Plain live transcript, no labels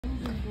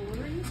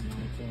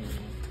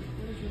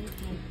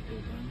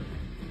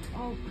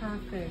Oh,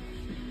 perfect.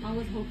 I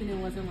was hoping it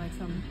wasn't like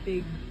some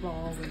big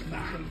ball with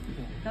nothing.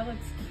 That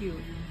looks cute.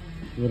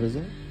 What is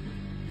it?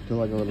 Do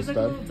like a little It's stud?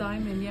 like a little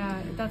diamond,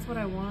 yeah. That's what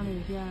I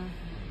wanted, yeah.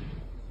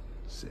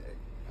 Sick.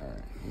 All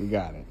right, we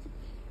got it.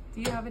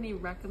 Do you have any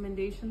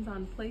recommendations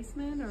on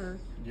placement, or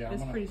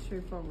it's pretty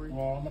straightforward?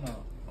 Well,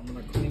 I'm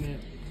gonna clean it,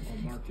 I'll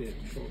mark it,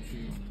 show it to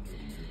you,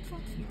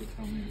 and you can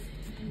tell me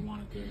if you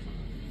want it there.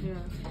 Yeah.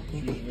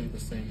 It's usually the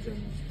same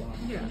general spot,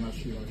 Yeah.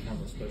 unless you like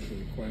have a special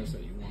request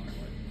that you want it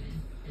like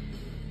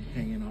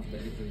hanging off the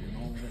edge of your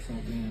nose or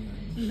something.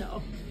 And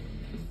No.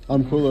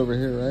 I'm cool over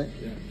here, right?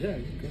 yeah,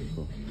 you're good.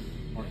 Cool.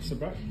 All right, sit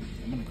back.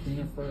 I'm gonna clean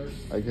it first.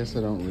 I guess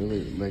I don't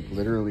really, like,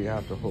 literally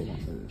have to hold on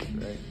to this,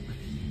 right?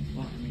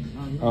 Well, I mean,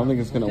 no, you I don't think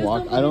it's gonna Just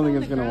walk. don't I don't leave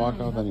think it it's on gonna the walk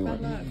ground. off That's anywhere.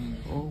 bad luck.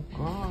 Oh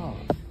God!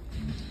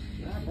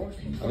 Yeah, bro,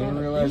 I didn't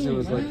realize it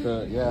was like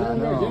the. Yeah, I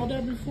You yelled know.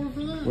 at before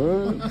for that?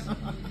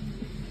 What?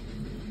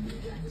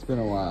 It's been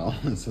a while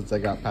since I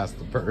got past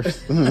the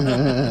purse.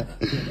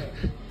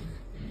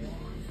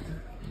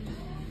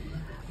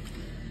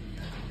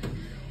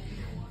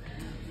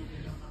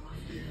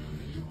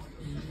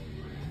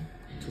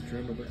 Took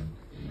your little bit.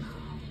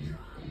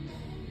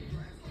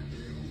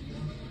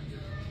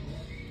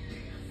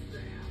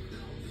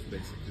 It's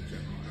basically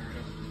general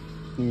area.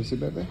 Let me see,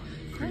 baby.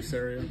 Crease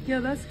area. Yeah,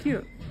 that's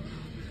cute.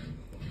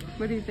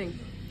 What do you think?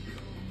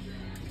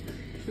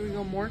 Should we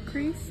go more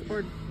crease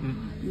or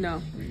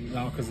no?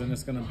 No, because then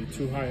it's gonna be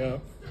too high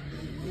up.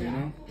 You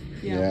know?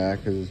 Yeah,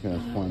 because it's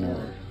gonna point out.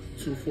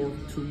 Too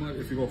much.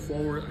 If you go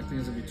forward, I think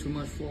it's gonna be too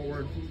much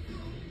forward.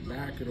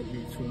 Back, it'll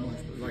be too much.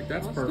 But like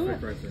that's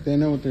perfect right there. They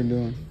know what they're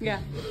doing. Yeah,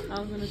 I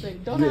was gonna say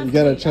don't. You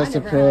gotta trust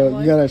the pros.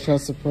 You gotta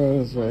trust the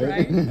pros, right?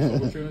 Right. So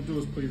what you're gonna do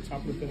is put your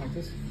top lip in like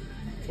this.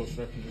 So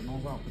stretching your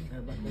nose out. Put your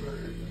head back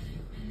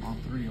there. On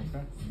 3,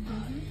 okay?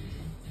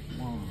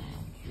 1,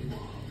 2,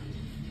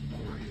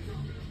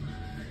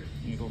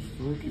 3. Needles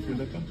through. Keep your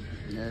lip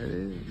in. There it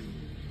is.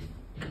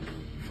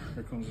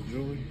 Here comes the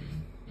jewelry.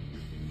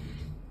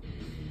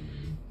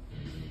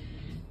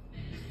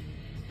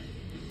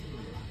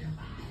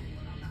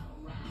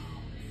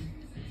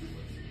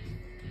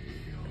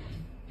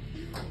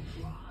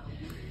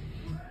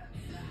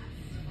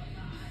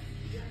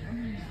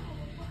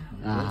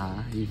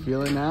 You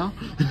feel it now?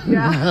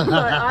 Yeah,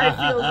 I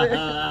feel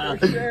it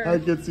for sure. I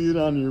can see it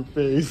on your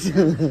face.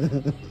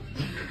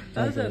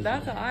 That's an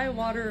eye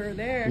waterer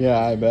there. Yeah,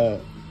 I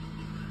bet.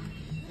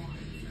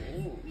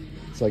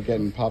 It's like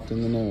getting popped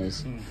in the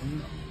nose.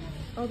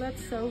 Oh,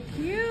 that's so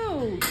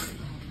cute.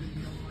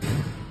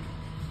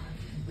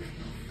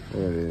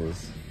 There it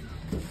is.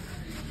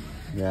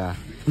 Yeah.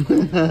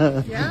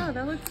 Yeah,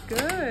 that looks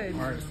good.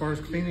 All right, as far as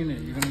cleaning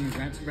it, you're gonna use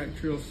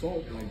antibacterial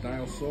soap, like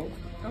Dial soap.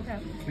 Okay.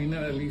 Clean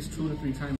it at least 2 to 3 times.